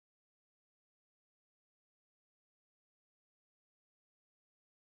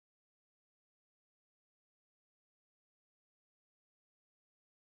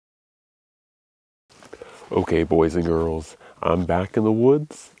Okay, boys and girls, I'm back in the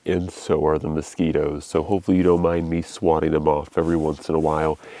woods, and so are the mosquitoes. So hopefully you don't mind me swatting them off every once in a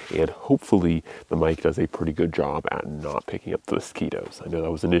while, and hopefully the mic does a pretty good job at not picking up the mosquitoes. I know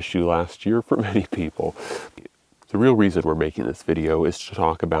that was an issue last year for many people. The real reason we're making this video is to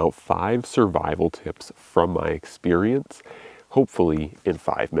talk about 5 survival tips from my experience, hopefully in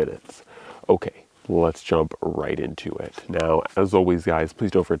 5 minutes. Okay. Let's jump right into it. Now, as always, guys, please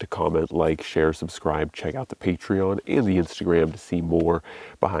don't forget to comment, like, share, subscribe, check out the Patreon and the Instagram to see more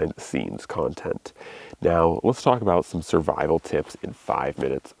behind the scenes content. Now, let's talk about some survival tips in 5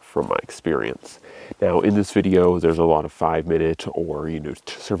 minutes from my experience. Now, in this video, there's a lot of 5-minute or,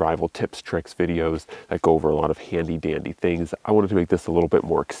 survival tips, tricks videos that go over a lot of handy dandy things. I wanted to make this a little bit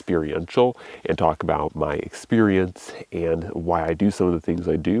more experiential and talk about my experience and why I do some of the things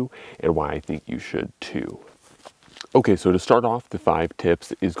I do and why I think you should too. Okay, so to start off, the 5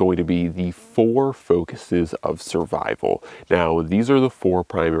 tips is going to be the 4 focuses of survival. Now, these are the 4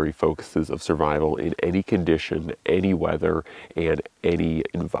 primary focuses of survival in any condition, any weather, and any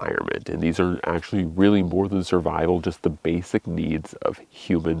environment. And these are actually really more than survival, just the basic needs of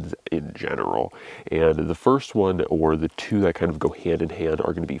humans in general. And the first one, or the 2 that kind of go hand in hand,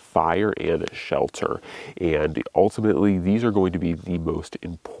 are going to be fire and shelter. And ultimately, these are going to be the most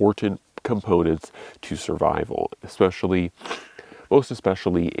important components to survival, most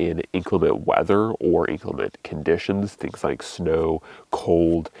especially in inclement weather or inclement conditions, things like snow,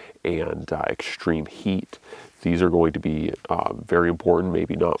 cold, and extreme heat. These are going to be very important,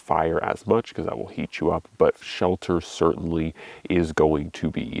 maybe not fire as much because that will heat you up, but shelter certainly is going to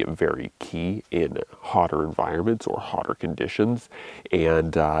be very key in hotter environments or hotter conditions.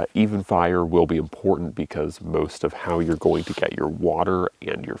 And even fire will be important because most of how you're going to get your water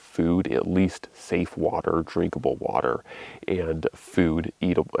and your food, at least safe water, drinkable water, and food,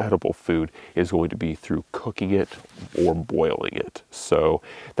 edible food, is going to be through cooking it or boiling it. So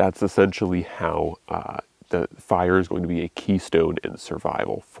that's essentially how the fire is going to be a keystone in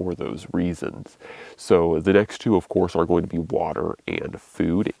survival for those reasons. So the next 2, of course, are going to be water and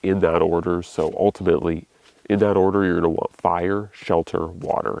food in that order. So ultimately, in that order, you're going to want fire, shelter,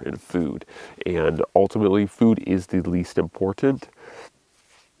 water, and food. And ultimately, food is the least important,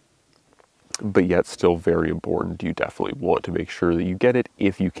 but yet still very important. You definitely want to make sure that you get it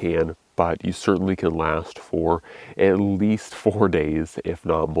if you can, but you certainly can last for at least 4 days, if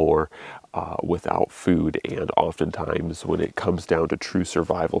not more, without food. And oftentimes, when it comes down to true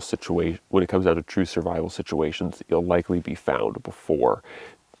survival situations, you'll likely be found before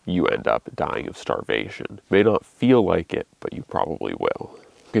you end up dying of starvation. May not feel like it, but you probably will.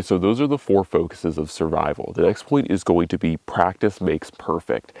 Okay, so those are the 4 focuses of survival. The next point is going to be practice makes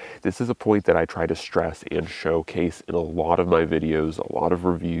perfect. This is a point that I try to stress and showcase in a lot of my videos, a lot of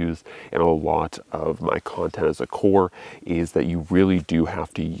reviews, and a lot of my content as a core, is that you really do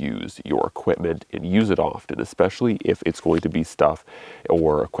have to use your equipment and use it often, especially if it's going to be stuff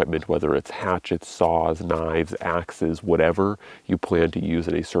or equipment, whether it's hatchets, saws, knives, axes, whatever you plan to use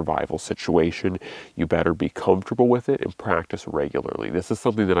in a survival situation. You better be comfortable with it and practice regularly. This is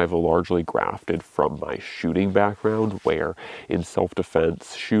something that I've largely grafted from my shooting background, where in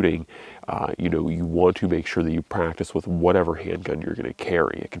self-defense shooting, you want to make sure that you practice with whatever handgun you're going to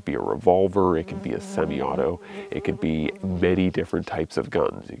carry. It could be a revolver, it could be a semi-auto, it could be many different types of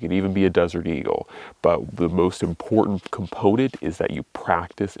guns. It could even be a Desert Eagle. But the most important component is that you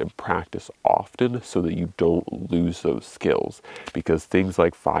practice and practice often so that you don't lose those skills. Because things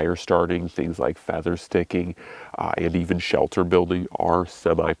like fire starting, things like feather sticking, and even shelter building are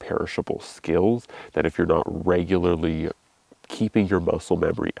semi-perishable skills that if you're not regularly keeping your muscle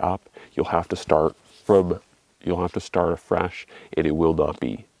memory up, you'll have to start afresh, and it will not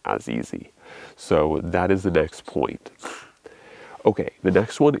be as easy. So that is the next point. Okay, the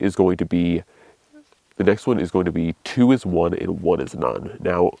next one is going to be 2 is 1 and 1 is none.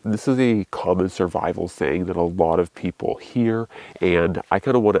 Now, this is a common survival saying that a lot of people hear, and I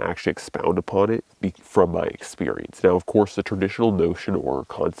kind of want to actually expound upon it from my experience. Now, of course, the traditional notion or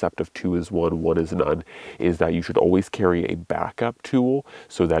concept of 2 is 1, 1 is none is that you should always carry a backup tool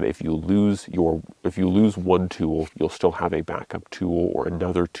so that if you lose one tool, you'll still have a backup tool or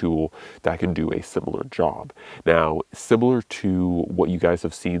another tool that can do a similar job. Now, similar to what you guys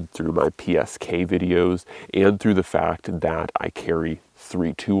have seen through my PSK videos, and through the fact that I carry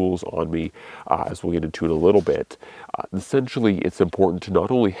 3 tools on me, as we'll get into in a little bit. Essentially, it's important to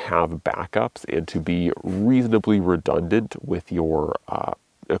not only have backups and to be reasonably redundant with your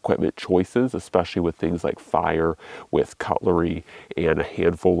equipment choices, especially with things like fire, with cutlery, and a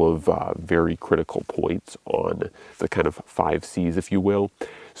handful of very critical points on the kind of 5 C's, if you will.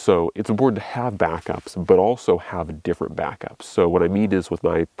 So it's important to have backups, but also have different backups. So what I mean is with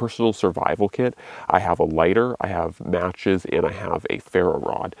my personal survival kit, I have a lighter, I have matches, and I have a ferro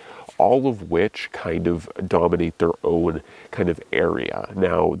rod, all of which kind of dominate their own kind of area.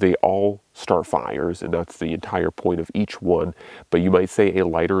 Now, they all start fires, and that's the entire point of each one, but you might say a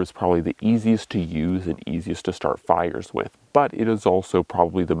lighter is probably the easiest to use and easiest to start fires with, but it is also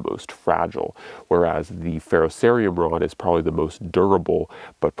probably the most fragile, whereas the ferrocerium rod is probably the most durable,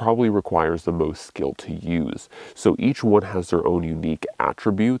 but probably requires the most skill to use. So each one has their own unique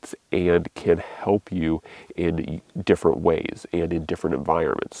attributes and can help you in different ways and in different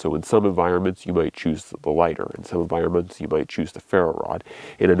environments. So in some environments, you might choose the lighter. In some environments, you might choose the ferro rod.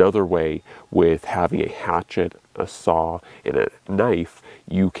 In another way, with having a hatchet, a saw, and a knife,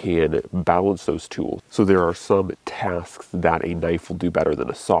 you can balance those tools. So there are some tasks that a knife will do better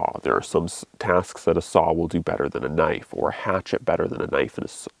than a saw. There are some tasks that a saw will do better than a knife, or a hatchet better than a knife and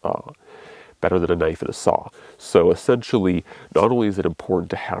a saw. So essentially, not only is it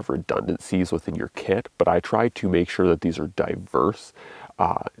important to have redundancies within your kit, but I try to make sure that these are diverse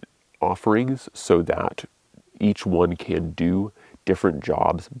offerings so that each one can do different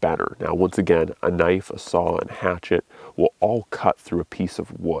jobs better. Now, once again, a knife, a saw, and a hatchet will all cut through a piece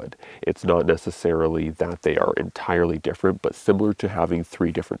of wood. It's not necessarily that they are entirely different, but similar to having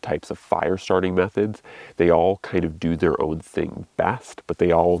 3 different types of fire starting methods, they all kind of do their own thing best, but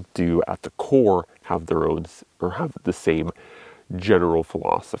they all do at the core have their own, or have the same general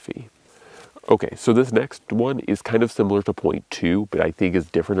philosophy. Okay, so this next one is kind of similar to point 2, but I think is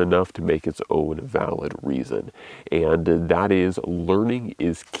different enough to make its own valid reason. And that is, learning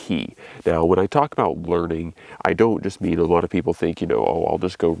is key. Now, when I talk about learning, I don't just mean, a lot of people think, oh, I'll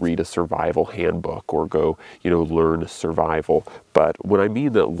just go read a survival handbook or go, learn survival. But when I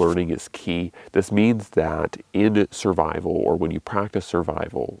mean that learning is key, this means that in survival, or when you practice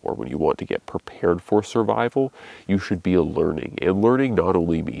survival, or when you want to get prepared for survival, you should be learning. And learning not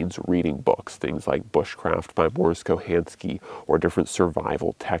only means reading books, things like Bushcraft by Boris Kohansky, or different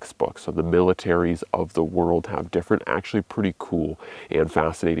survival textbooks. So the militaries of the world have different, actually pretty cool and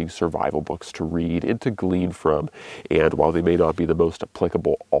fascinating survival books to read and to glean from. And while they may not be the most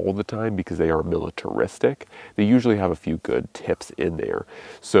applicable all the time because they are militaristic, they usually have a few good tips in there.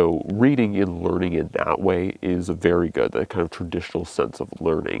 So reading and learning in that way is very good, that kind of traditional sense of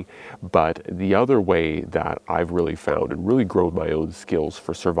learning. But the other way that I've really found and really grown my own skills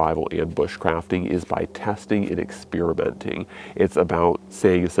for survival and bushcrafting is by testing and experimenting. It's about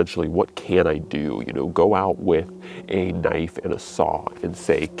saying essentially, what can I do? Go out with a knife and a saw and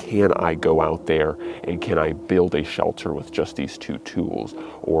say, can I go out there and can I build a shelter with just these 2 tools?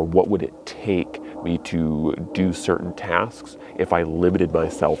 Or what would it take me to do certain tasks if I limited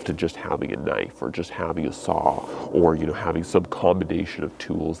myself to just having a knife or just having a saw, or having some combination of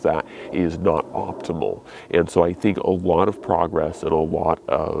tools that is not optimal. And so I think a lot of progress and a lot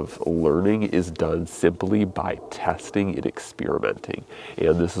of learning is done simply by testing and experimenting.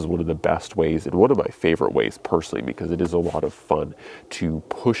 And this is one of the best ways, and one of my favorite ways personally, because it is a lot of fun to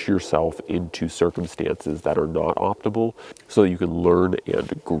push yourself into circumstances that are not optimal so you can learn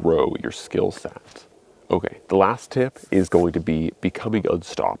and grow your skill set. Okay, the last tip is going to be becoming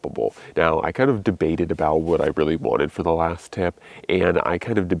unstoppable. Now, I kind of debated about what I really wanted for the last tip, and I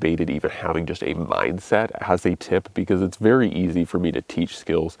kind of debated even having just a mindset as a tip, because it's very easy for me to teach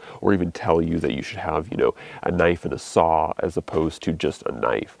skills or even tell you that you should have, a knife and a saw as opposed to just a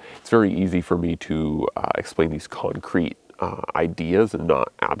knife. It's very easy for me to explain these concrete ideas and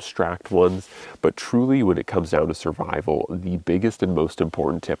not abstract ones. But truly, when it comes down to survival, the biggest and most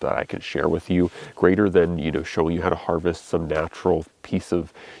important tip that I can share with you, greater than, showing you how to harvest some natural piece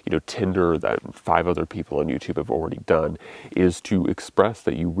of, tinder that 5 other people on YouTube have already done, is to express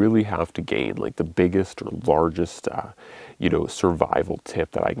that you really have to gain, like, the biggest or largest, survival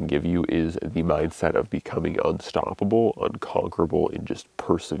tip that I can give you is the mindset of becoming unstoppable, unconquerable, and just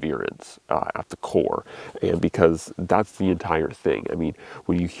perseverance at the core. And because that's the entire thing. I mean,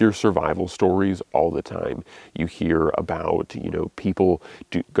 when you hear survival stories all the time, you hear about, people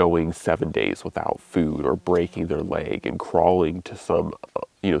going 7 days without food, or breaking their leg and crawling to some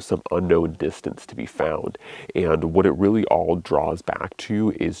unknown distance to be found. And what it really all draws back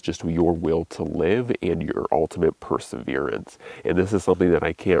to is just your will to live and your ultimate perseverance. And this is something that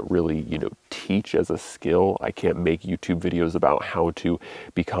I can't really, teach as a skill. I can't make YouTube videos about how to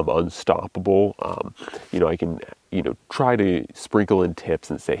become unstoppable. I can you know, try to sprinkle in tips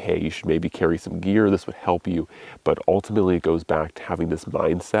and say, hey, you should maybe carry some gear, this would help you. But ultimately it goes back to having this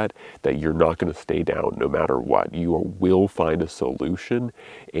mindset that you're not going to stay down no matter what. You will find a solution,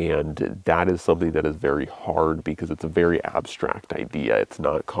 and that is something that is very hard because it's a very abstract idea. It's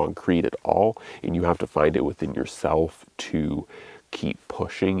not concrete at all, and you have to find it within yourself to keep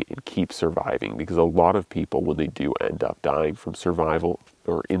pushing and keep surviving, because a lot of people, when they do end up dying from survival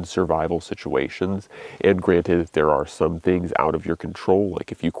or in survival situations, and granted there are some things out of your control,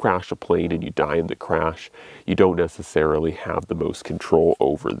 like if you crash a plane and you die in the crash, you don't necessarily have the most control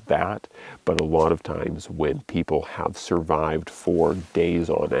over that. But a lot of times when people have survived for days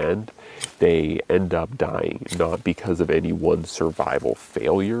on end, they end up dying not because of any one survival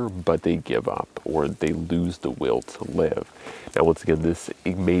failure, but they give up or they lose the will to live. Now, once again, this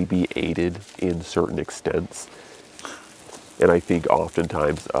may be aided in certain extents. And I think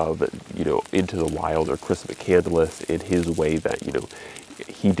oftentimes of, you know, Into the Wild or Chris McCandless in his way that, you know,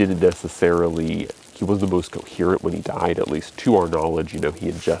 he didn't necessarily, he wasn't the most coherent when he died, at least to our knowledge. You know, he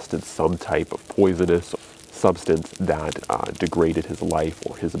ingested some type of poisonous substance that degraded his life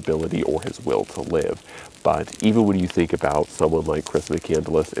or his ability or his will to live. But even when you think about someone like Chris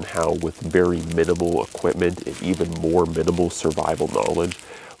McCandless and how with very minimal equipment and even more minimal survival knowledge,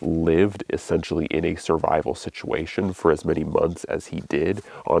 lived essentially in a survival situation for as many months as he did.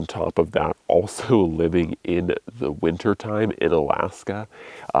 On top of that, also living in the winter time in Alaska.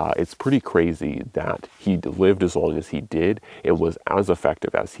 It's pretty crazy that he lived as long as he did and was as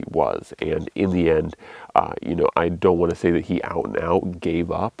effective as he was. And in the end, you know, I don't want to say that he out and out gave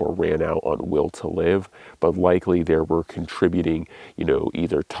up or ran out on will to live, but likely there were contributing, you know,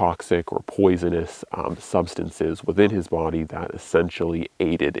 either toxic or poisonous substances within his body that essentially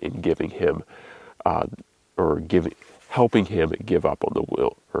aided in giving him helping him give up on the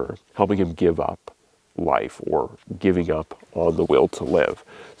will, or helping him give up life, or giving up on the will to live.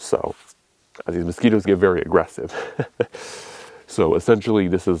 So as these mosquitoes get very aggressive. So essentially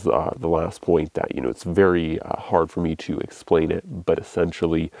this is the last point that, you know, it's very hard for me to explain it, but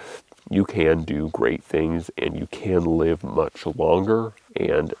essentially you can do great things and you can live much longer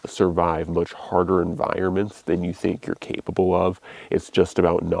and survive much harder environments than you think you're capable of. It's just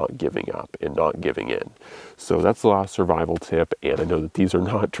about not giving up and not giving in. So that's the last survival tip. And I know that these are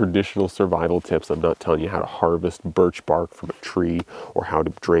not traditional survival tips. I'm not telling you how to harvest birch bark from a tree or how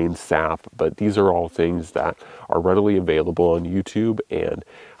to drain sap, but these are all things that are readily available on YouTube, and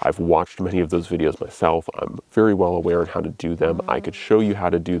I've watched many of those videos myself. I'm very well aware on how to do them. I could show you how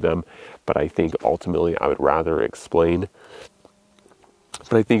to do them, but I think ultimately I would rather explain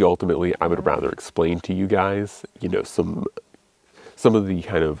to you guys, you know, some of the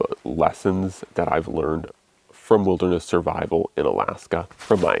kind of lessons that I've learned from wilderness survival in Alaska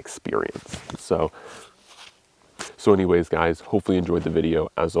from my experience. So anyways, guys, hopefully you enjoyed the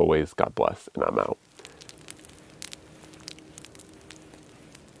video. As always, God bless, and I'm out.